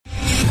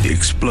The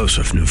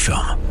explosive new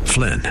film,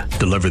 Flynn,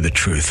 deliver the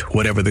truth,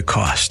 whatever the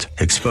cost,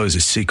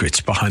 exposes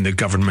secrets behind the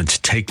government's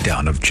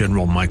takedown of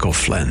General Michael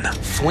Flynn.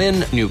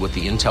 Flynn knew what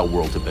the intel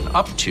world had been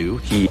up to.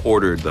 He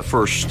ordered the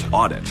first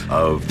audit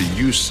of the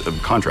use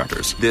of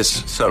contractors.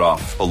 This set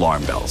off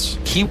alarm bells.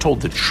 He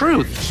told the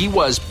truth. He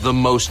was the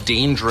most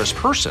dangerous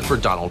person for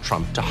Donald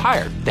Trump to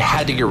hire. They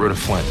had to get rid of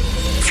Flynn.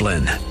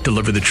 Flynn,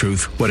 deliver the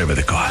truth, whatever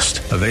the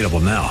cost. Available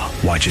now.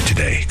 Watch it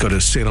today. Go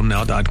to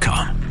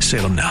salemnow.com.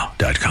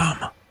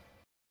 salemnow.com.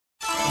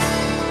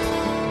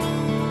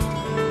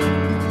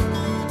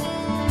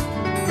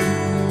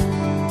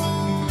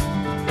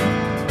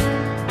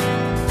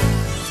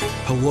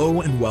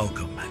 Hello and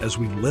welcome as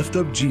we lift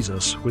up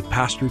Jesus with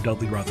Pastor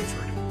Dudley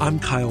Rutherford. I'm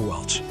Kyle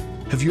Welch.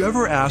 Have you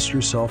ever asked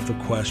yourself the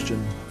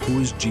question, who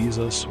is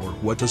Jesus, or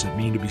what does it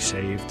mean to be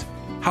saved?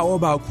 How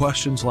about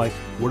questions like,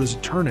 what is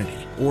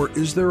eternity? Or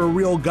is there a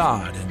real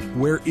God,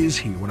 and where is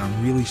he when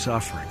I'm really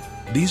suffering?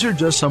 These are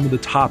just some of the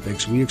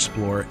topics we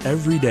explore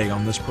every day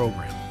on this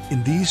program.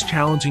 In these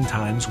challenging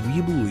times,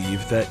 we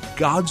believe that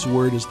God's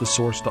Word is the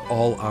source to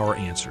all our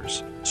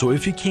answers. So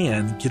if you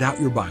can, get out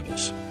your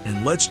Bibles,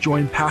 and let's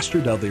join Pastor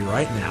Dudley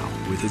right now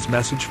with his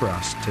message for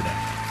us today.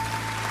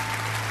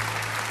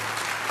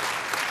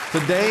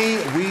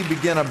 Today, we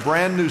begin a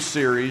brand new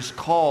series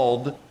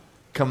called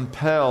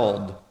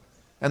Compelled.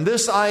 And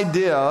this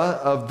idea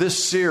of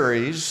this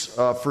series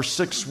for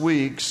 6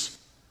 weeks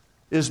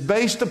is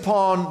based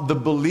upon the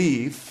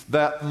belief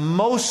that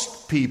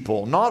most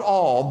people, not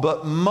all,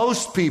 but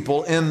most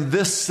people in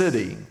this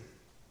city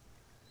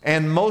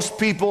and most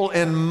people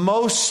in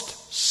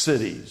most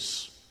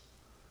cities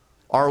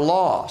are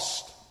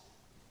lost.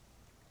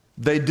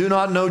 They do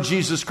not know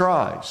Jesus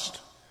Christ.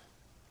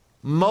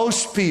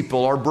 Most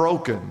people are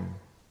broken.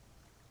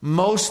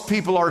 Most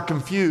people are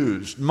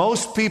confused.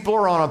 Most people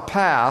are on a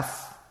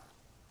path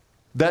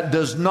that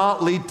does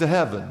not lead to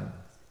heaven.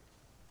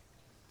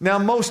 Now,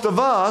 most of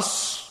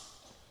us,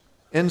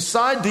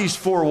 inside these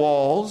four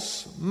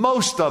walls,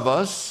 most of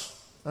us,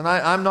 and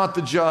I'm not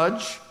the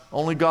judge,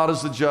 only God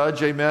is the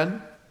judge,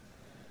 amen?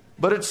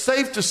 But it's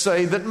safe to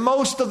say that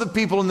most of the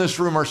people in this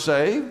room are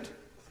saved.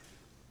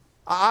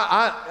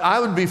 I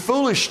would be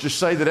foolish to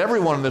say that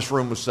everyone in this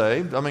room was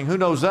saved. I mean, who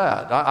knows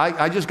that?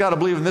 I just got to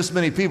believe in this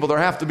many people. There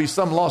have to be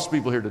some lost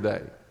people here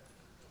today.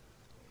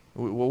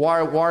 Well,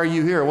 why are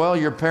you here? Well,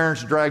 your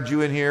parents dragged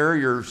you in here,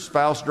 your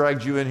spouse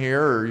dragged you in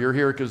here, or you're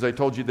here because they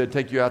told you they'd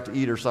take you out to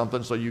eat or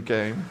something, so you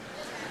came.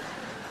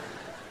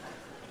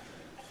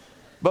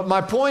 But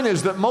my point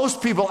is that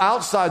most people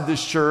outside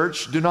this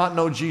church do not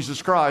know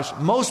Jesus Christ.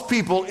 Most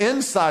people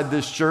inside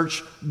this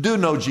church do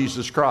know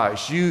Jesus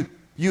Christ. You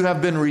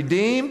have been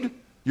redeemed.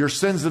 Your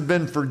sins have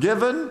been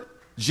forgiven.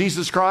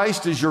 Jesus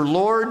Christ is your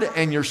Lord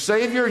and your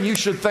Savior, and you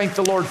should thank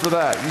the Lord for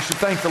that. You should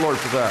thank the Lord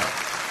for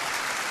that.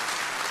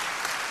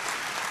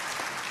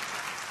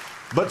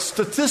 But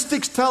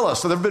statistics tell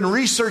us, so there have been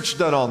research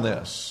done on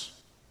this,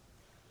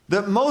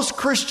 that most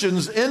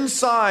Christians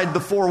inside the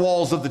four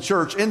walls of the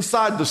church,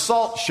 inside the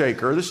salt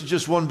shaker, this is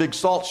just one big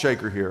salt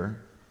shaker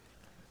here,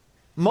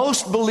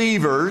 most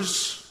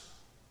believers,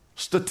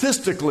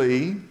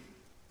 statistically,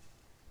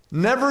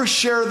 never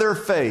share their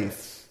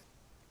faith,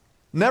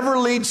 never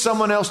lead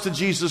someone else to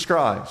Jesus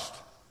Christ,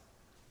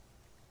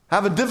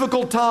 have a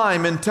difficult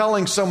time in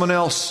telling someone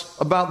else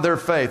about their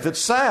faith. It's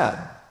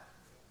sad.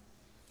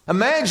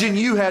 Imagine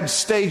you had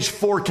stage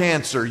 4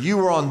 cancer. You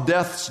were on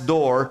death's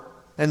door,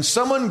 and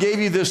someone gave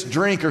you this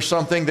drink or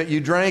something that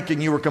you drank,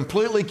 and you were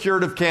completely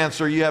cured of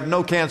cancer. You have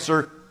no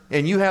cancer,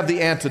 and you have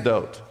the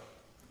antidote.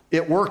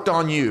 It worked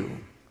on you.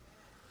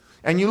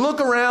 And you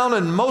look around,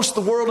 and most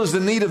of the world is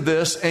in need of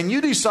this, and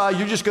you decide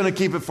you're just going to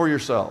keep it for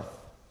yourself.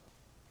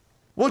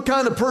 What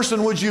kind of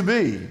person would you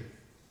be?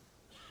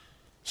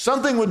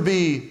 Something would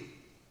be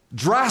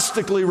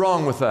drastically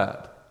wrong with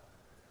that.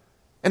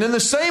 And in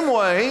the same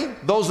way,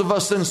 those of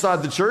us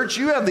inside the church,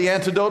 you have the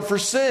antidote for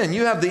sin.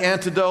 You have the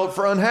antidote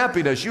for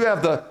unhappiness. You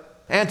have the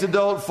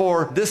antidote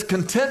for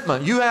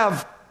discontentment. You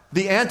have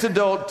the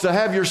antidote to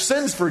have your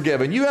sins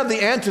forgiven. You have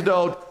the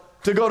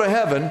antidote to go to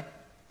heaven.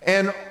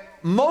 And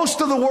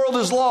most of the world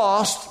is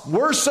lost.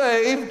 We're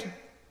saved.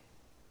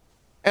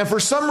 And for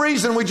some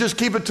reason, we just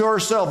keep it to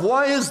ourselves.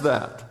 Why is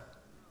that?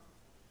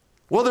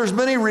 Well, there's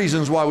many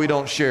reasons why we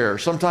don't share.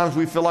 Sometimes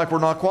we feel like we're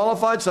not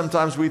qualified.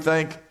 Sometimes we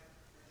think,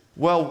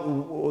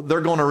 well,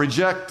 they're going to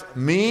reject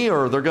me,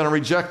 or they're going to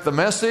reject the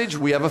message.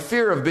 We have a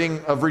fear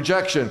of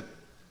rejection.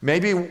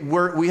 Maybe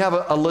we have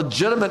a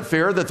legitimate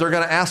fear that they're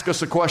going to ask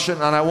us a question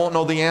and I won't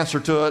know the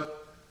answer to it.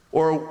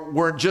 Or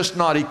we're just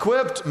not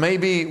equipped.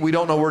 Maybe we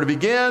don't know where to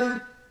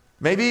begin.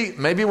 Maybe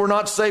we're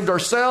not saved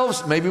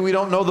ourselves. Maybe we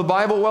don't know the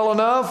Bible well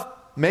enough.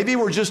 Maybe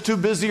we're just too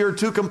busy or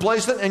too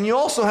complacent. And you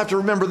also have to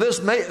remember this.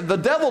 The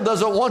devil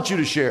doesn't want you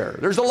to share.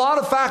 There's a lot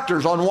of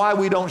factors on why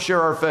we don't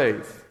share our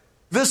faith.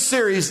 This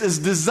series is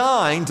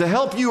designed to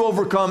help you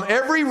overcome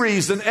every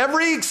reason,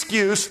 every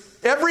excuse,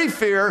 every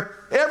fear,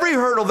 every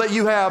hurdle that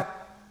you have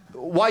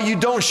why you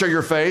don't share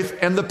your faith.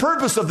 And the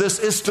purpose of this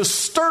is to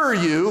stir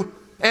you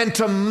and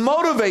to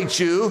motivate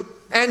you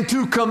and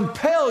to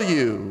compel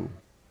you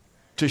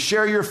to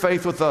share your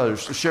faith with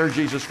others, to share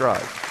Jesus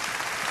Christ.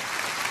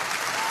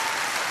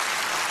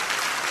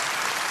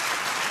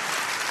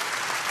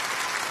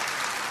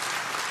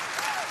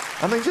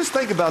 I mean, just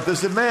think about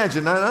this.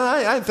 Imagine,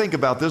 I think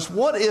about this.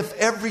 What if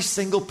every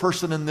single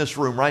person in this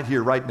room, right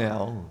here, right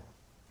now,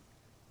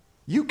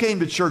 you came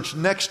to church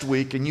next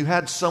week and you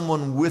had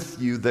someone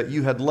with you that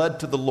you had led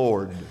to the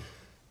Lord,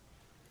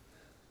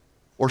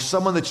 or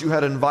someone that you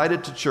had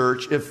invited to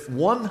church? If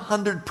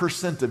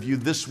 100% of you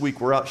this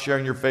week were out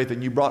sharing your faith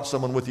and you brought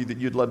someone with you that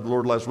you'd led to the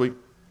Lord last week,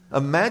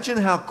 imagine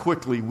how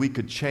quickly we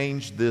could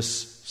change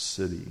this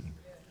city.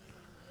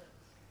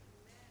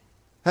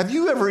 Have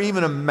you ever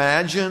even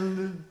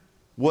imagined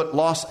what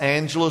Los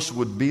Angeles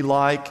would be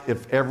like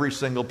if every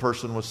single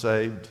person was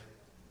saved?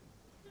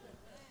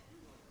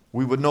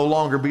 We would no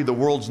longer be the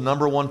world's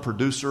 #1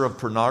 producer of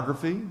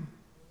pornography.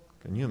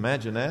 Can you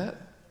imagine that?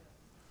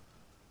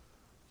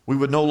 We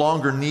would no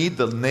longer need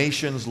the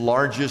nation's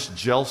largest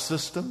jail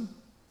system,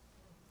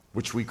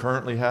 which we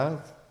currently have.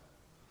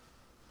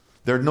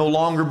 There'd no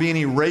longer be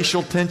any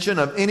racial tension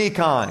of any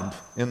kind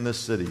in this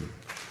city.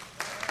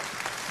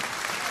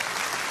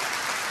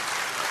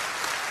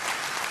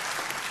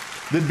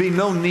 There'd be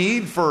no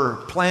need for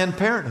Planned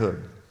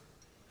Parenthood.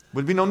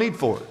 Would be no need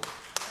for it.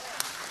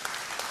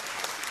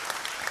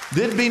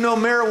 There'd be no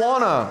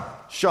marijuana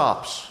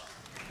shops.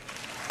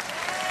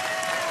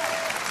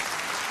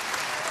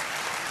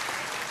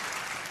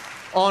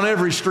 On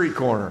every street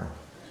corner.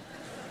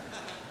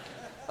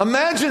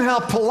 Imagine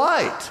how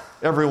polite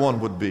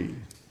everyone would be.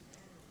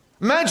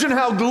 Imagine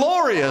how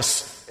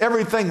glorious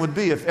everything would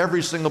be if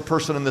every single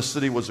person in this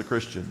city was a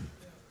Christian.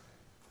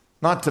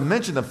 Not to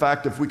mention the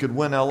fact, if we could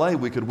win LA,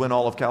 we could win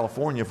all of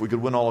California. If we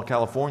could win all of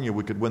California,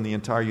 we could win the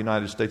entire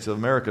United States of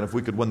America. And if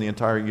we could win the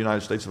entire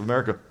United States of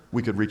America,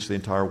 we could reach the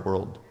entire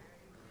world.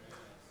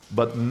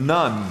 But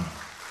none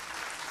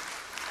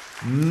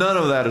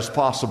of that is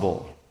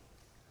possible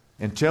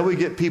until we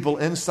get people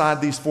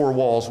inside these four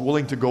walls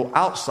willing to go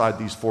outside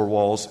these four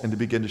walls and to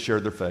begin to share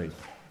their faith.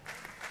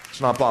 It's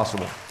not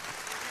possible.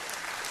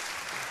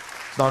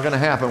 It's not going to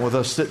happen with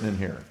us sitting in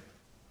here.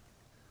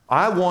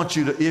 I want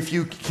you to, if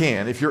you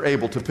can, if you're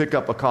able, to pick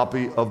up a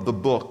copy of the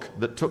book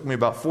that took me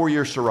about 4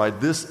 years to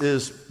write. This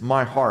is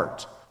my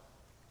heart.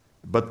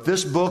 But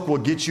this book will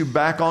get you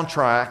back on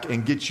track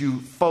and get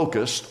you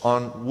focused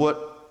on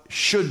what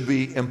should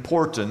be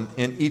important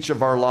in each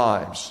of our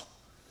lives.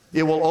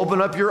 It will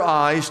open up your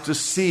eyes to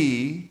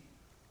see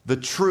the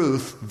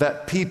truth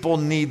that people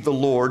need the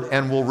Lord,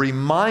 and will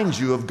remind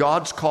you of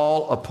God's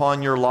call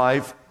upon your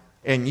life,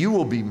 and you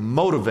will be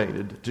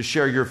motivated to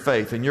share your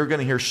faith. And you're going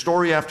to hear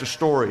story after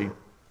story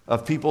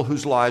of people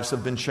whose lives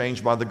have been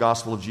changed by the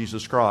gospel of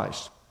Jesus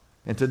Christ.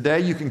 And today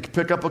you can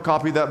pick up a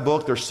copy of that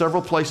book. There's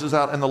several places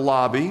out in the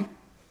lobby.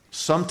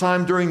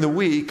 Sometime during the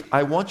week,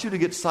 I want you to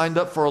get signed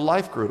up for a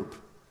life group.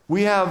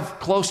 We have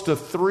close to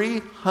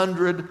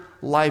 300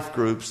 life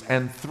groups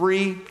and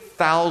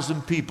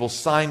 3,000 people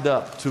signed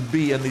up to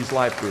be in these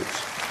life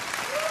groups.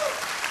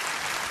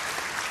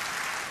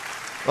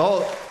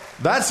 Oh,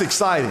 that's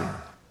exciting.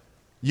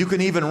 You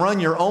can even run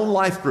your own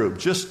life group.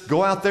 Just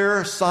go out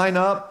there, sign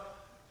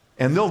up,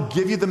 and they'll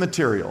give you the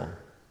material.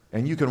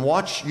 And you can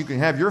watch, you can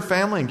have your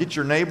family and get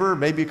your neighbor,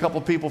 maybe a couple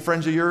people,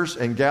 friends of yours,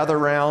 and gather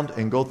around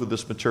and go through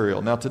this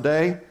material. Now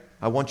today,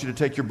 I want you to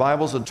take your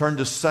Bibles and turn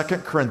to 2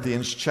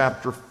 Corinthians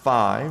chapter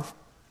 5.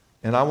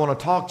 And I want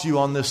to talk to you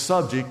on this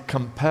subject,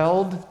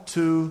 compelled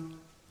to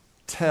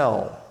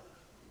tell.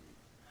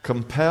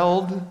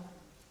 Compelled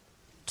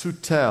to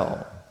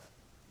tell.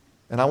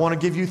 And I want to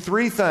give you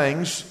 3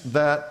 things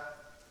that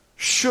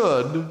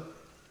should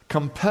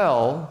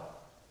compel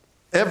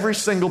every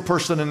single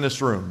person in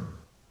this room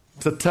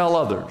to tell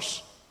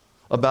others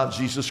about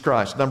Jesus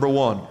Christ. Number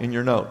 1 in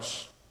your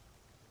notes.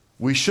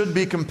 We should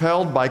be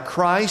compelled by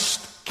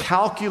Christ's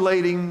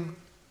calculating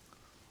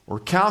or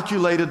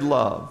calculated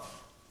love.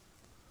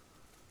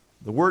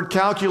 The word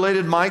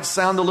calculated might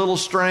sound a little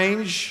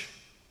strange.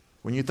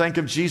 When you think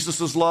of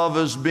Jesus' love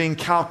as being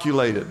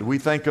calculated, we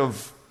think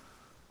of,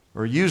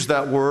 or use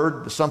that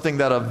word, something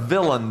that a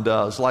villain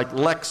does, like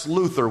Lex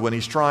Luthor when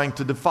he's trying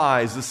to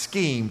devise a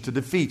scheme to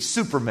defeat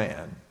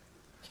Superman.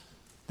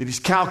 That he's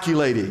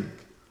calculating.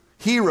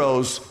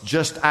 Heroes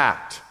just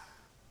act.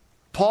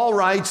 Paul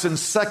writes in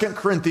 2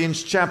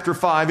 Corinthians chapter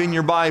 5 in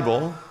your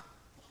Bible,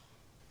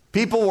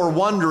 people were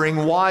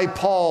wondering why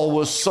Paul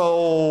was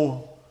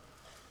so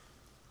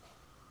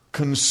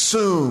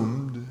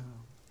consumed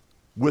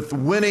with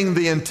winning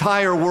the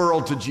entire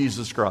world to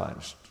Jesus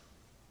Christ.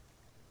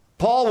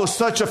 Paul was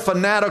such a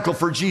fanatical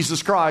for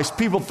Jesus Christ,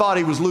 people thought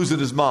he was losing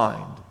his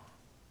mind.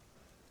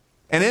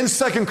 And in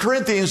 2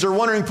 Corinthians, they're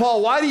wondering,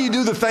 Paul, why do you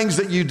do the things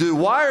that you do?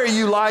 Why are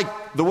you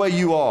like the way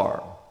you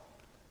are?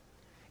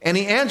 And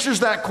he answers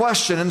that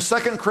question in 2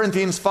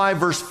 Corinthians 5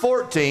 verse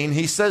 14.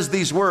 He says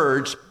these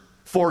words,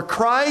 for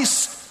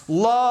Christ's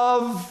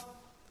love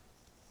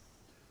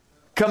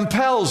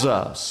compels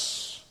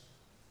us.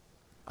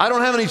 I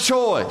don't have any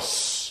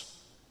choice.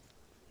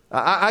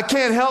 I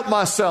can't help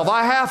myself.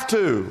 I have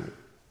to.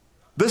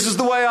 This is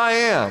the way I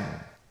am.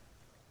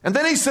 And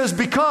then he says,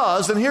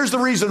 because, and here's the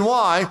reason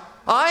why,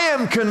 I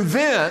am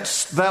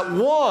convinced that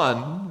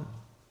one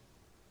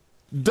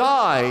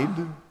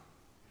died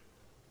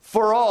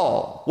for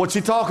all. What's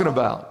he talking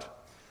about?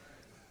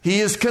 He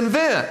is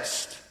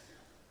convinced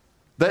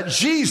that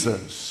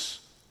Jesus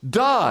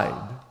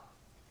died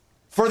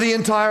for the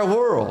entire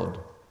world.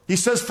 He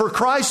says, for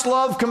Christ's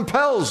love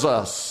compels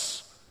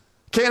us.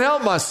 Can't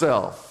help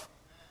myself.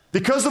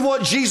 Because of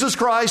what Jesus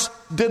Christ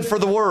did for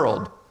the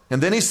world.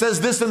 And then he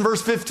says this in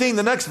verse 15,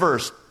 the next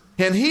verse.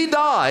 And he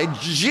died,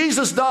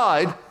 Jesus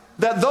died,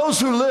 that those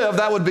who live,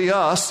 that would be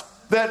us,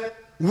 that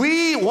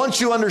we,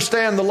 once you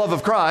understand the love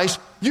of Christ,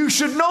 you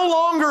should no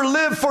longer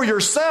live for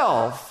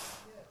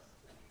yourself,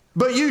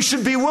 but you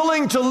should be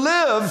willing to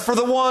live for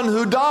the one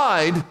who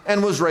died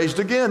and was raised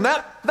again.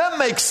 That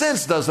makes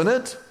sense, doesn't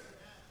it?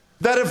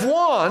 That if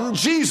one,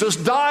 Jesus,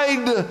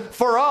 died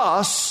for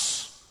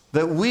us,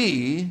 that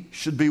we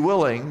should be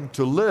willing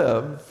to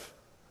live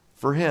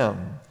for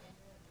him.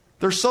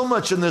 There's so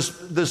much in this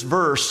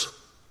verse,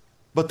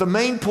 but the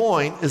main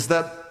point is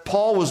that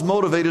Paul was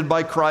motivated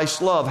by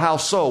Christ's love. How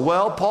so?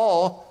 Well,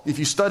 Paul, if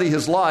you study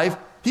his life,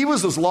 he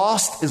was as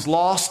lost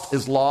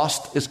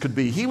as could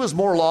be. He was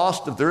more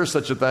lost, if there is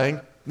such a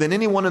thing, than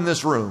anyone in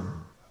this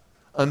room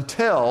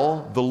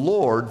until the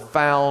Lord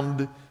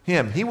found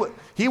him.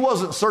 He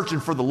wasn't searching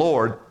for the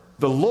Lord.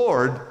 The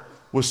Lord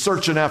was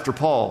searching after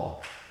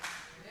Paul.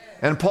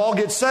 And Paul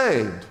gets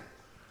saved.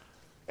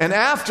 And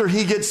after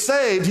he gets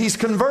saved, he's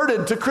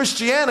converted to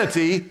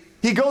Christianity.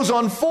 He goes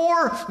on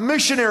 4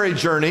 missionary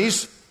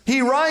journeys.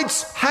 He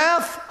writes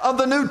half of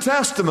the New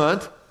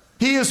Testament.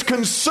 He is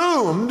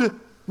consumed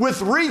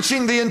with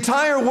reaching the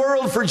entire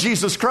world for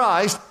Jesus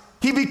Christ.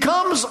 He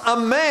becomes a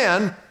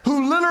man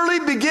who literally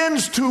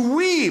begins to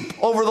weep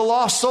over the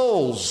lost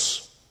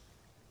souls.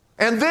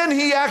 And then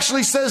he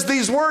actually says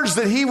these words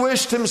that he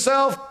wished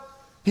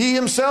he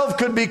himself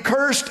could be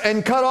cursed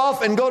and cut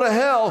off and go to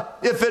hell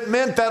if it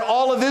meant that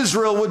all of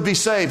Israel would be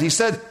saved. He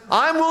said,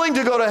 I'm willing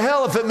to go to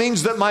hell if it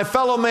means that my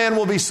fellow man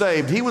will be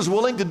saved. He was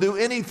willing to do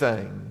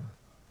anything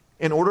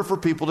in order for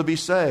people to be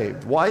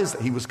saved. Why is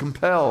that? He was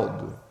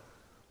compelled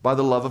by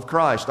the love of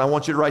Christ. I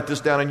want you to write this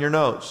down in your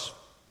notes.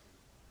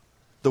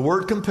 The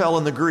word compel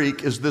in the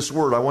Greek is this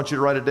word. I want you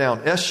to write it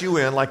down.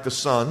 S-U-N, like the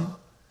sun,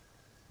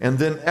 and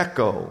then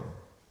echo.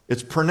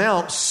 It's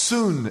pronounced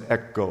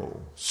suneko.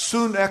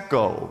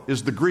 Suneko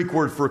is the Greek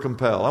word for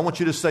compel. I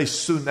want you to say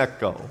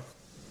suneko.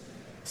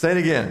 Say it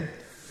again.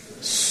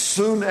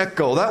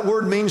 Suneko. That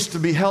word means to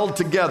be held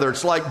together.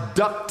 It's like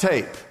duct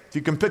tape. If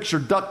you can picture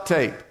duct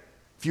tape.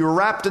 If you were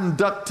wrapped in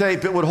duct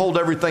tape, it would hold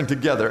everything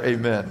together.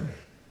 Amen.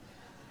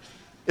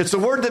 It's a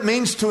word that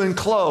means to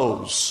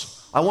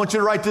enclose. I want you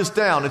to write this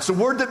down. It's a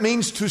word that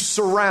means to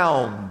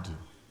surround.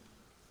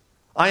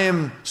 I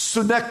am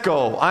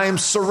suneko. I am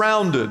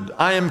surrounded.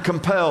 I am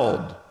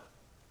compelled.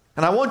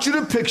 And I want you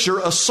to picture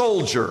a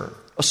soldier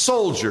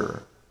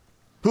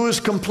who is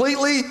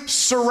completely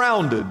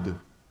surrounded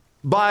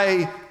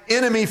by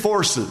enemy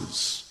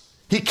forces.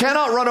 He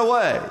cannot run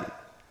away.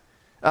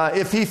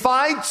 If he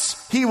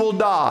fights, he will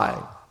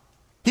die.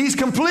 He's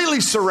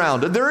completely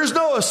surrounded. There is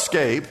no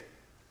escape.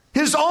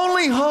 His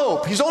only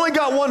hope, he's only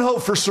got one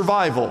hope for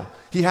survival.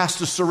 He has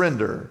to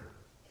surrender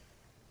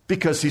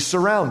because he's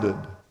surrounded.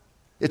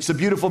 It's a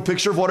beautiful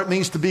picture of what it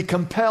means to be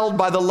compelled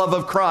by the love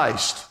of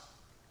Christ.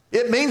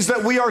 It means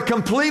that we are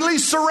completely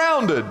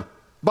surrounded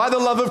by the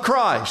love of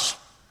Christ.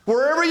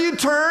 Wherever you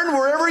turn,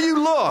 wherever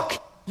you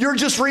look, you're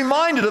just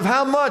reminded of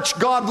how much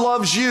God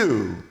loves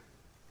you.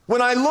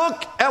 When I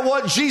look at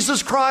what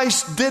Jesus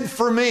Christ did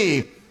for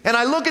me, and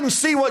I look and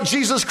see what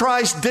Jesus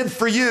Christ did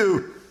for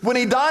you, when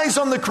he dies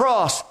on the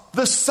cross,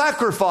 the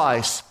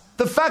sacrifice,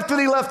 the fact that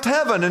he left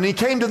heaven and he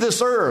came to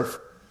this earth,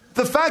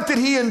 the fact that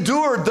he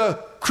endured the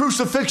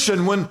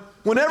crucifixion,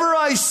 whenever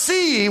I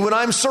see, when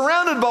I'm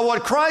surrounded by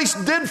what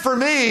Christ did for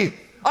me,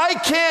 I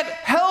can't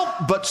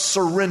help but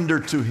surrender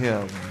to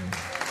him.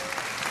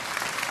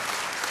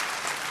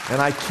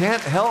 And I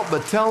can't help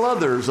but tell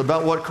others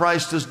about what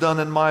Christ has done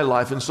in my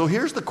life. And so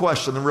here's the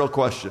question, the real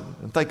question,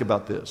 and think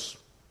about this.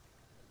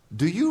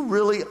 Do you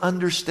really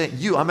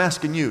understand? I'm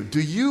asking you, do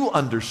you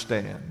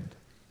understand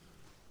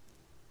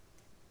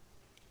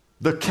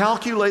the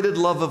calculated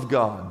love of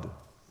God?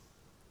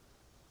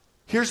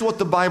 Here's what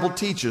the Bible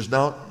teaches.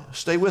 Now,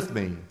 stay with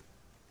me.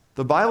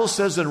 The Bible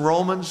says in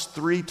Romans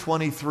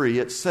 3:23,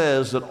 it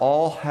says that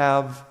all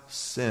have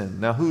sinned.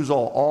 Now, who's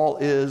all? All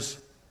is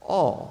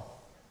all.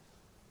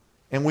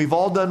 And we've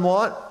all done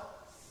what?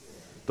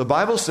 The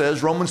Bible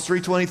says, Romans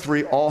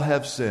 3:23, all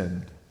have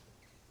sinned.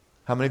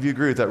 How many of you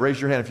agree with that? Raise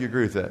your hand if you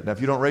agree with that. Now,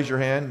 if you don't raise your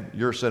hand,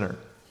 you're a sinner.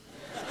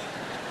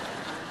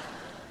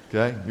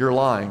 Okay? You're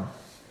lying.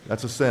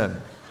 That's a sin.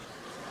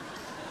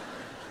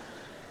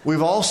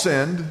 We've all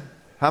sinned.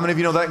 How many of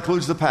you know that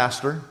includes the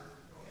pastor?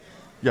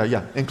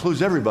 Yeah.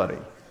 Includes everybody.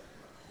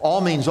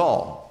 All means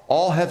all.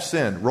 All have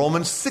sinned.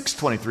 Romans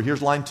 6:23.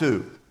 Here's line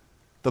 2.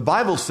 The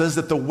Bible says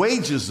that the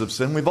wages of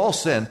sin, we've all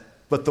sinned,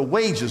 but the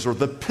wages or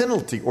the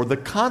penalty or the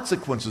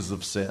consequences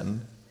of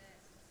sin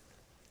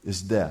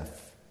is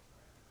death.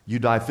 You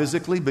die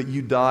physically, but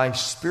you die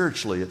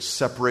spiritually. It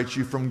separates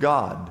you from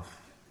God.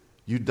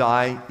 You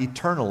die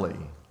eternally.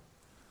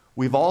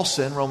 We've all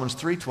sinned, Romans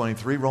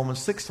 3:23, Romans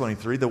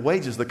 6:23. The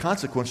wages, the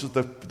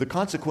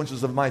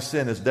consequences of my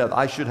sin is death.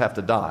 I should have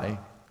to die.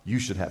 You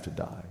should have to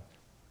die.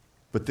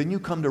 But then you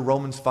come to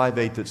Romans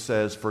 5:8 that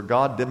says, for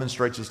God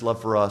demonstrates His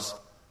love for us,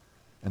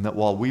 and that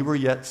while we were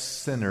yet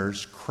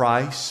sinners,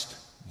 Christ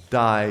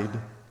died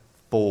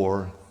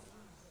for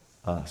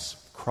us.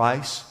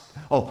 Christ.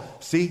 Oh,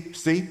 see?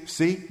 You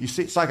see,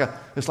 it's like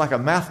a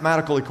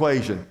mathematical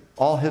equation.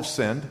 All have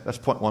sinned. That's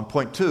point one.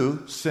 Point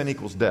two, sin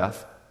equals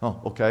death. Oh,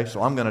 okay,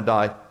 so I'm going to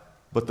die.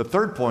 But the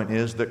third point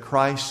is that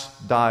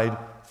Christ died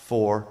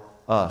for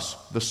us.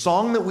 The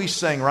song that we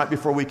sang right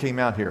before we came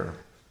out here,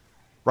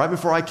 right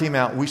before I came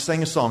out, we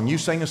sang a song. You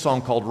sang a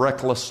song called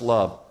Reckless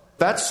Love.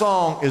 That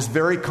song is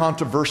very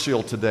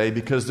controversial today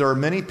because there are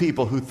many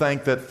people who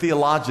think that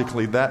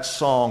theologically that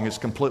song is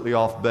completely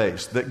off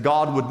base, that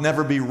God would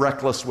never be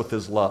reckless with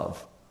His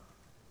love,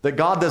 that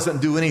God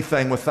doesn't do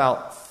anything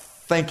without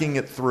thinking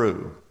it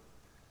through,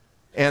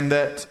 and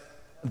that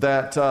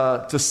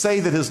to say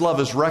that His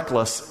love is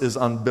reckless is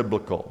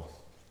unbiblical.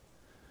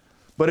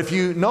 But if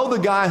you know the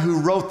guy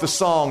who wrote the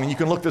song, and you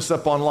can look this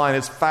up online,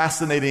 it's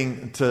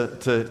fascinating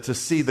to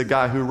see the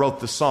guy who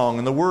wrote the song.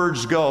 And the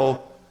words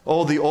go,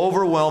 oh, the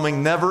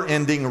overwhelming,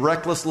 never-ending,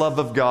 reckless love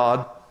of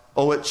God.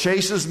 Oh, it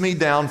chases me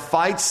down,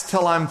 fights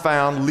till I'm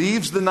found,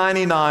 leaves the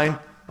 99.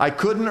 I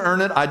couldn't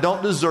earn it, I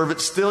don't deserve it,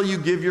 still you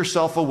give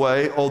yourself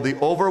away. Oh, the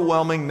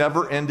overwhelming,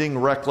 never-ending,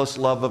 reckless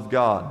love of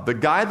God. The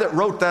guy that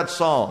wrote that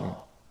song,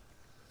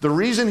 the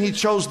reason he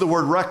chose the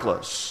word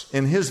reckless,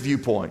 in his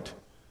viewpoint,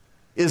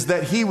 is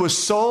that he was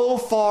so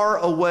far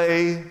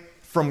away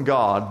from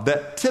God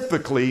that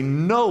typically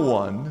no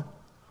one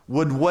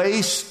would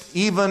waste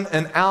even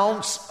an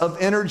ounce of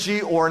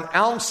energy or an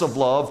ounce of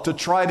love to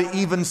try to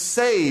even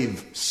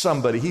save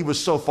somebody. He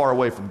was so far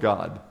away from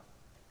God.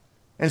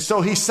 And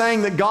so he's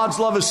saying that God's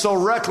love is so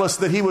reckless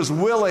that He was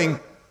willing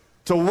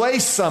to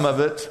waste some of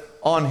it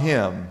on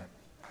Him.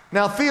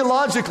 Now,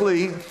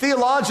 theologically,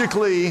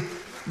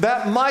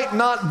 that might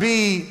not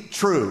be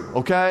true,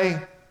 okay?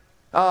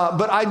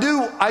 But I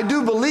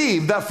do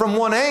believe that from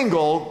one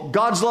angle,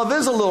 God's love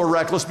is a little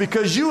reckless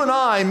because you and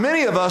I,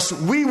 many of us,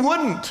 we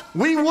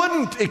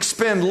wouldn't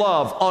expend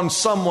love on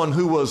someone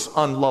who was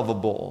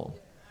unlovable.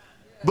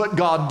 But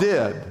God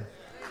did.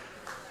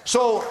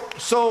 So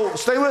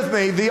stay with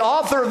me. The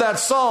author of that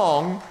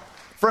song,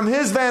 from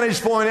his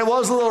vantage point, it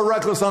was a little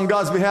reckless on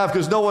God's behalf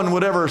because no one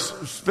would ever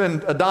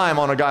spend a dime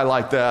on a guy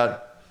like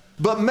that.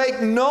 But make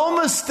no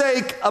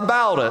mistake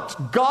about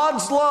it,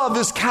 God's love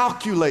is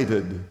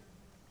calculated.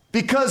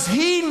 Because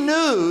He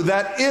knew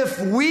that if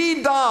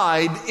we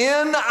died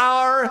in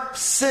our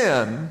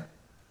sin,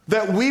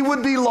 that we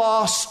would be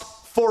lost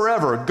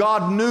forever.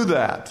 God knew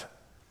that.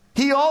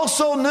 He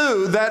also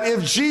knew that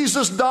if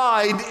Jesus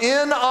died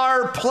in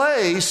our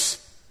place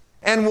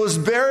and was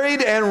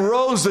buried and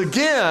rose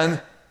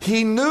again,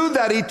 He knew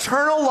that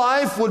eternal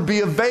life would be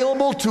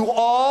available to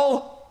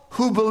all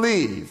who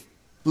believe.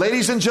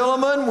 Ladies and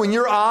gentlemen, when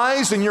your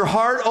eyes and your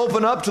heart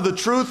open up to the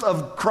truth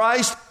of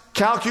Christ's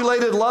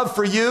calculated love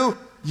for you,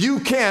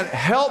 you can't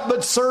help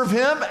but serve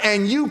Him,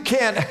 and you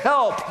can't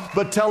help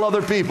but tell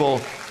other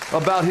people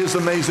about His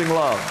amazing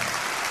love.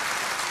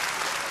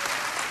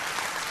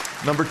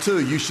 Number two,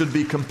 you should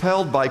be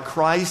compelled by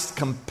Christ's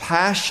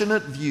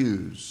compassionate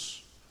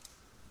views.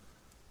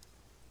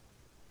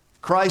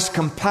 Christ's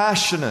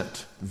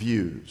compassionate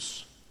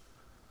views.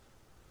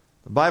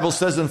 The Bible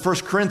says in 1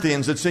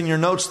 Corinthians, it's in your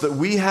notes, that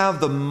we have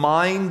the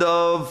mind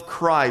of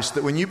Christ,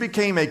 that when you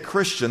became a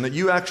Christian, that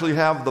you actually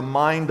have the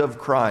mind of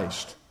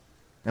Christ.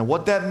 And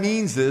what that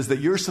means is that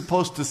you're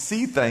supposed to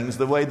see things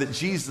the way that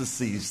Jesus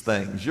sees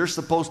things. You're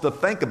supposed to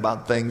think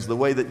about things the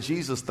way that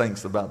Jesus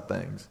thinks about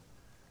things.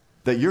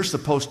 That you're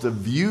supposed to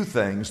view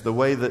things the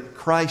way that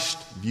Christ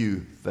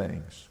viewed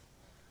things.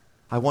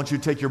 I want you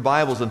to take your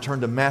Bibles and turn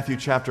to Matthew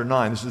chapter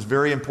 9. This is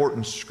very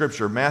important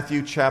scripture.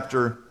 Matthew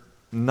chapter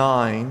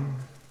 9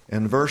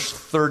 and verse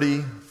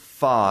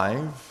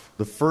 35.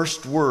 The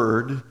first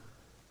word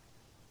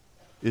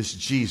is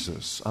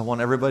Jesus. I want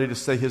everybody to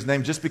say His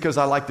name just because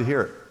I like to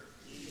hear it.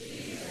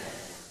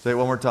 Say it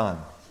one more time.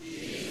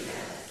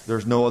 Jesus.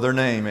 There's no other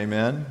name,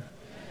 amen?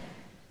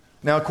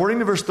 Now, according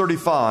to verse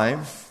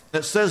 35,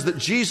 it says that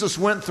Jesus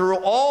went through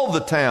all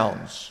the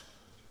towns.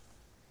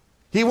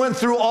 He went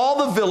through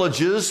all the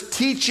villages,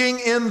 teaching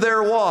in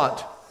their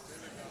what?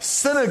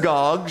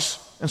 Synagogues.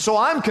 And so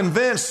I'm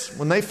convinced,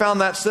 when they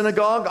found that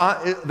synagogue,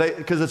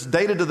 because it's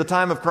dated to the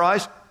time of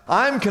Christ,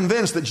 I'm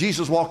convinced that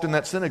Jesus walked in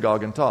that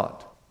synagogue and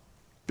taught.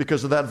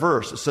 Because of that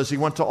verse. It says He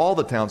went to all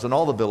the towns and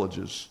all the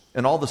villages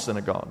and all the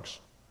synagogues.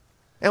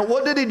 And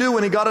what did He do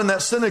when He got in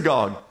that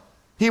synagogue?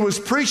 He was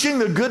preaching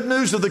the good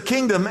news of the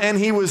kingdom, and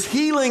He was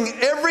healing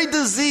every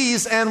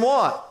disease and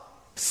what?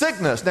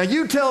 Sickness. Now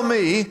you tell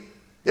me,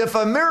 if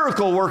a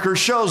miracle worker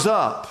shows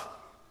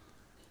up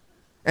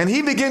and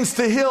he begins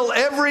to heal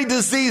every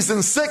disease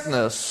and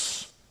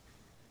sickness,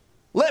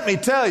 let me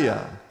tell you,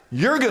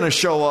 You're going to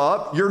show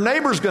up. Your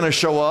neighbor's going to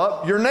show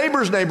up. Your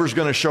neighbor's neighbor's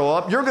going to show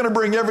up. You're going to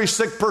bring every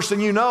sick person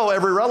you know,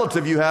 every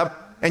relative you have,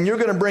 and you're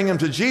going to bring him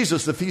to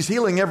Jesus if he's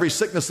healing every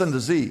sickness and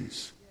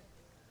disease.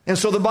 And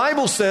so the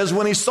Bible says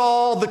when he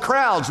saw the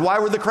crowds, why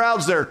were the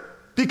crowds there?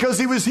 Because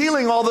he was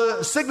healing all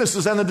the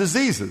sicknesses and the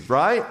diseases,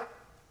 right?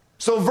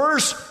 So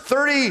verse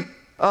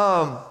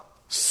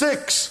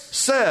 36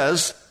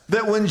 says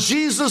that when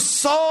Jesus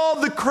saw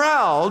the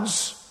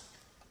crowds,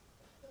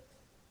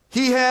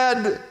 he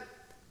had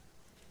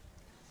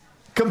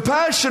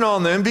compassion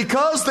on them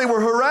because they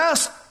were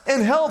harassed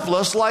and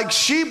helpless like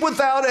sheep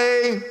without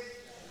a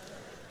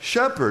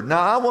shepherd.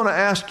 Now, I want to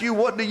ask you,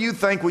 what do you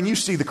think when you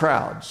see the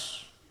crowds?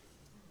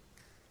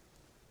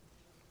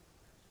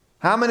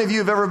 How many of you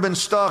have ever been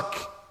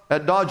stuck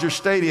at Dodger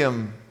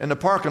Stadium in the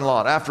parking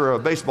lot after a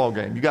baseball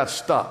game? You got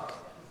stuck.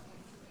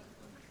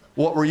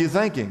 What were you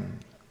thinking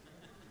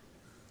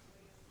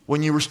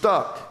when you were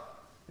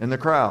stuck in the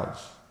crowds?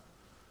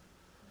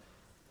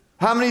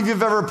 How many of you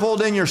have ever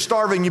pulled in, you're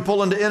starving, you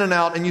pull into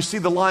In-N-Out, and you see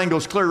the line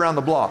goes clear around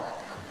the block?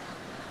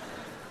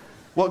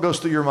 What goes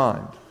through your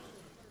mind?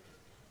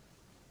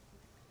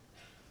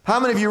 How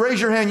many of you, raise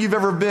your hand, you've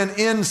ever been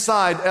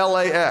inside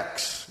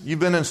LAX? You've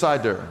been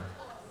inside there.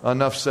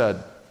 Enough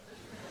said.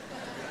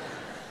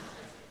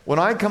 When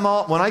I get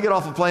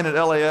off a plane at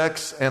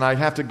LAX and I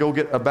have to go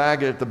get a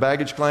bag at the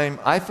baggage claim,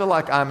 I feel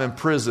like I'm in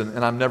prison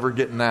and I'm never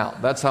getting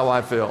out. That's how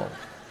I feel.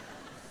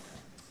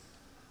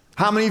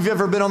 How many of you have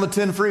ever been on the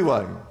 10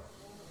 freeway?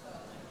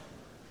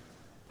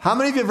 How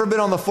many of you have ever been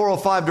on the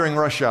 405 during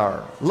rush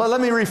hour? Let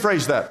me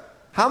rephrase that.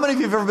 How many of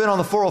you have ever been on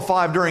the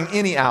 405 during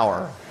any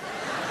hour?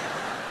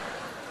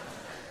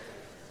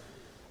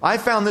 I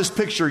found this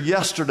picture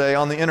yesterday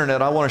on the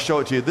internet. I want to show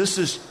it to you. This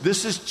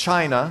is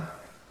China.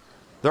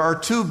 There are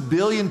 2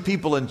 billion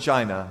people in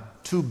China.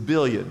 2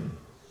 billion.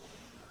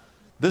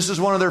 This is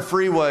one of their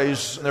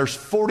freeways. There's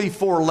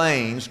 44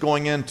 lanes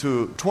going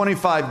into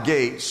 25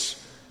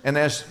 gates. And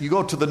as you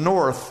go to the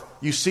north,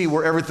 you see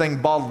where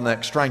everything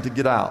bottlenecks trying to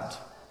get out.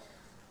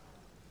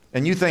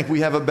 And you think we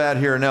have it bad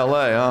here in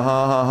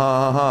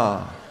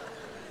LA.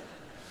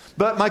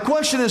 But my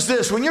question is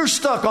this. When you're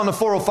stuck on the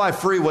 405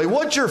 freeway,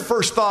 what's your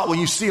first thought when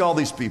you see all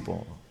these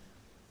people?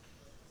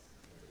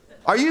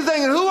 Are you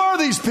thinking, who are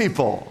these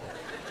people?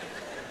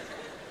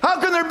 How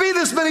can there be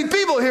this many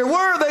people here?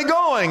 Where are they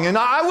going? And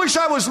I wish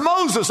I was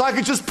Moses. I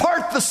could just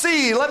part the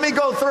sea. Let me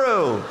go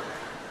through.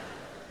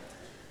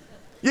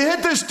 You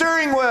hit the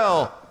steering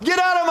wheel. Get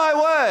out of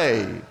my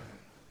way.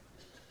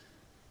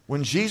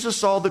 When Jesus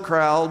saw the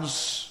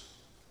crowds,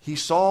 he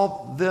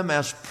saw them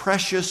as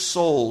precious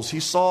souls. He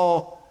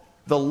saw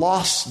the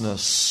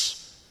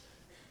lostness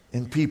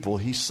in people.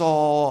 He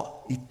saw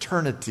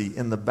eternity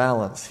in the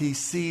balance. He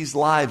sees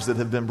lives that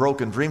have been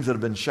broken, dreams that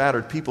have been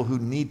shattered, people who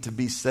need to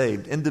be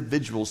saved,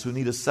 individuals who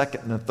need a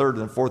second and a third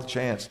and a fourth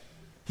chance.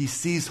 He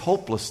sees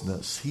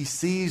hopelessness. He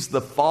sees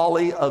the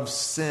folly of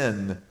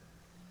sin.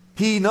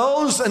 He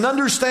knows and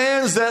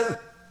understands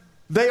that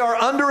they are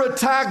under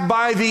attack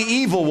by the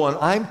evil one.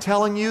 I'm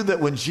telling you that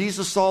when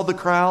Jesus saw the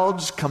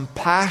crowds,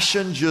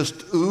 compassion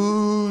just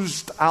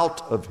oozed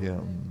out of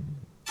him.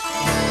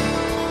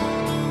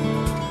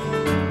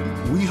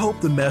 We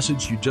hope the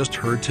message you just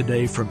heard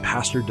today from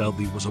Pastor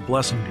Dudley was a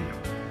blessing to you.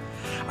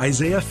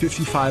 Isaiah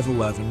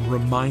 55:11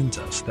 reminds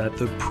us that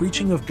the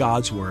preaching of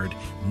God's word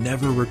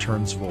never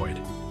returns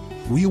void.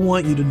 We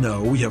want you to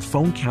know we have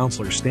phone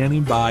counselors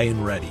standing by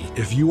and ready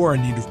if you are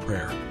in need of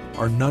prayer.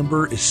 Our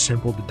number is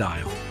simple to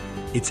dial.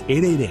 It's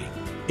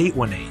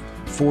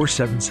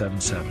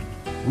 888-818-4777.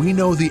 We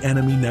know the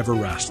enemy never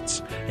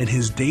rests, and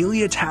his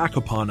daily attack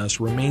upon us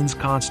remains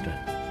constant.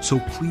 So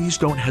please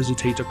don't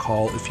hesitate to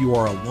call if you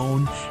are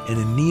alone and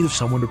in need of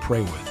someone to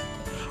pray with.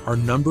 Our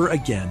number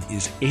again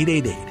is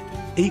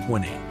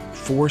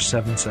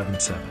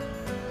 888-818-4777.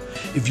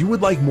 If you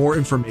would like more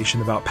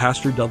information about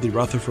Pastor Dudley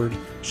Rutherford,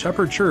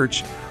 Shepherd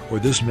Church, or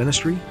this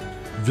ministry,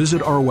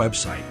 visit our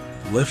website,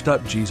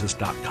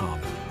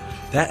 liftupjesus.com.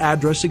 That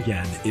address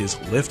again is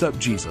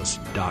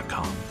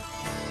liftupjesus.com.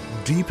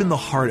 Deep in the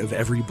heart of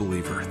every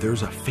believer,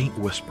 there's a faint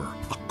whisper,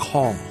 a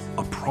call,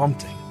 a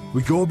prompting.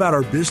 We go about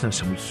our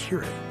business and we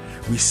hear it.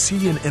 We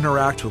see and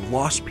interact with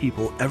lost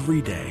people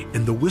every day,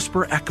 and the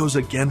whisper echoes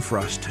again for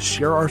us to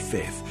share our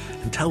faith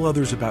and tell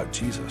others about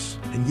Jesus.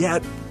 And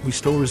yet, we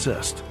still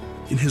resist.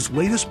 In his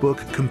latest book,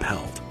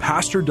 Compelled,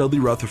 Pastor Dudley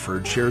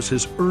Rutherford shares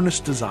his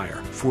earnest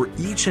desire for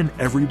each and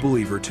every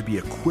believer to be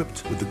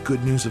equipped with the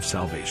good news of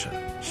salvation.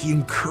 He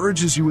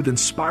encourages you with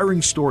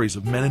inspiring stories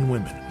of men and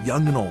women,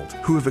 young and old,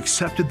 who have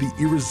accepted the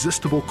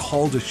irresistible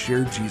call to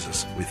share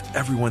Jesus with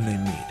everyone they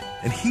meet.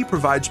 And he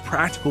provides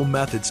practical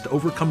methods to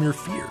overcome your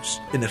fears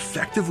and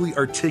effectively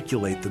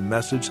articulate the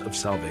message of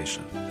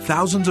salvation.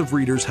 Thousands of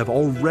readers have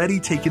already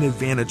taken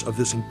advantage of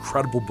this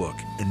incredible book,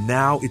 and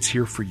now it's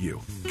here for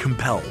you.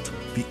 Compelled,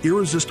 the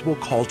irresistible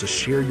call to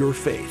share your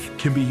faith,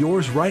 can be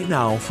yours right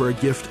now for a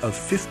gift of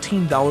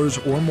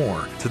 $15 or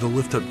more to the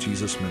Lift Up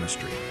Jesus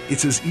Ministry.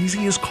 It's as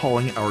easy as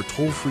calling our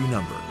toll-free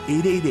number,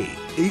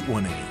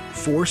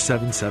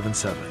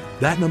 888-818-4777.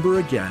 That number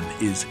again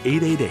is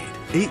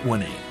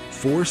 888-818-4777.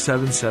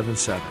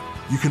 4777.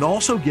 You can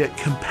also get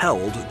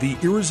Compelled, the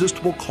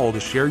irresistible call to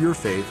share your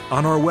faith,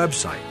 on our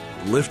website,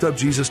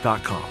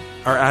 liftupjesus.com.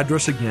 Our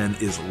address again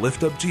is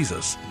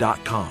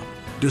liftupjesus.com.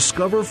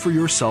 Discover for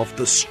yourself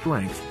the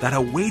strength that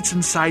awaits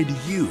inside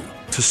you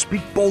to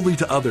speak boldly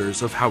to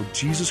others of how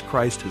Jesus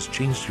Christ has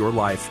changed your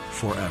life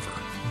forever.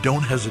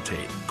 Don't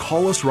hesitate.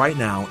 Call us right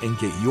now and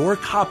get your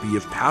copy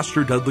of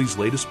Pastor Dudley's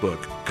latest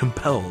book,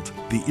 Compelled,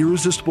 the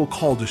irresistible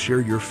call to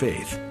share your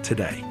faith,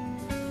 today.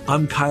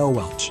 I'm Kyle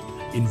Welch,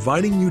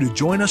 inviting you to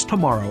join us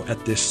tomorrow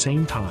at this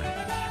same time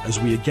as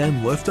we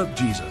again lift up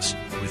Jesus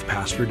with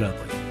Pastor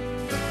Dudley.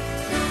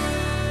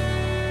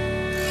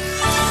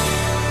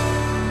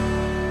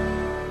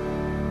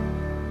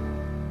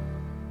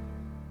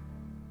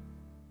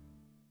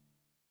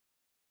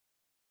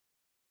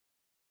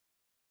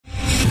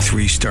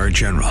 Three-star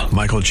General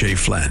Michael J.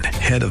 Flynn,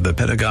 head of the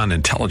Pentagon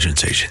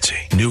Intelligence Agency,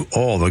 knew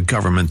all the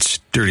government's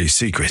dirty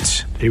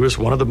secrets. He was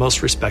one of the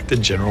most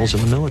respected generals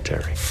in the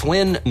military.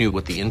 Flynn knew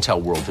what the intel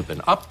world had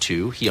been up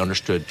to. He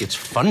understood its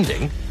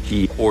funding.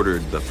 He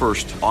ordered the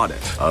first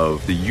audit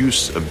of the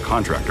use of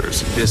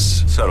contractors.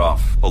 This set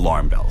off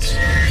alarm bells.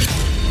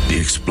 The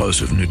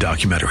explosive new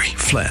documentary,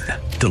 Flynn,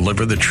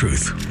 Deliver the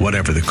Truth,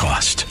 Whatever the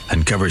Cost,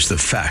 uncovers the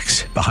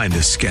facts behind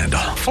this scandal.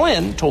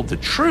 Flynn told the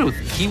truth.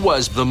 He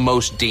was the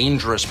most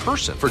dangerous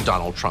person for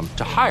Donald Trump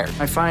to hire.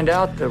 I find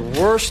out the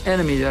worst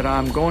enemy that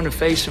I'm going to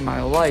face in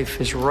my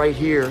life is right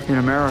here in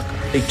America.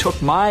 They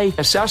took my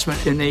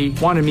assessment and they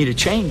wanted me to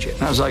change it.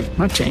 And I was like, I'm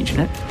not changing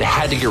it. They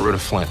had to get rid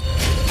of Flynn.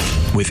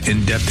 With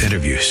in-depth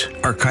interviews,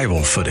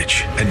 archival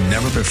footage, and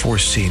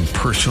never-before-seen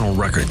personal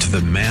records of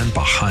the man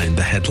behind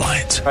the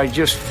headlines. I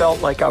just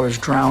felt like I was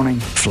drowning.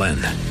 Flynn,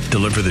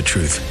 Deliver the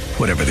Truth,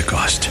 Whatever the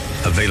Cost.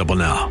 Available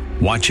now.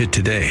 Watch it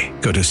today.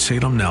 Go to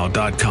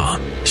salemnow.com.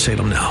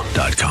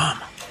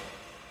 salemnow.com.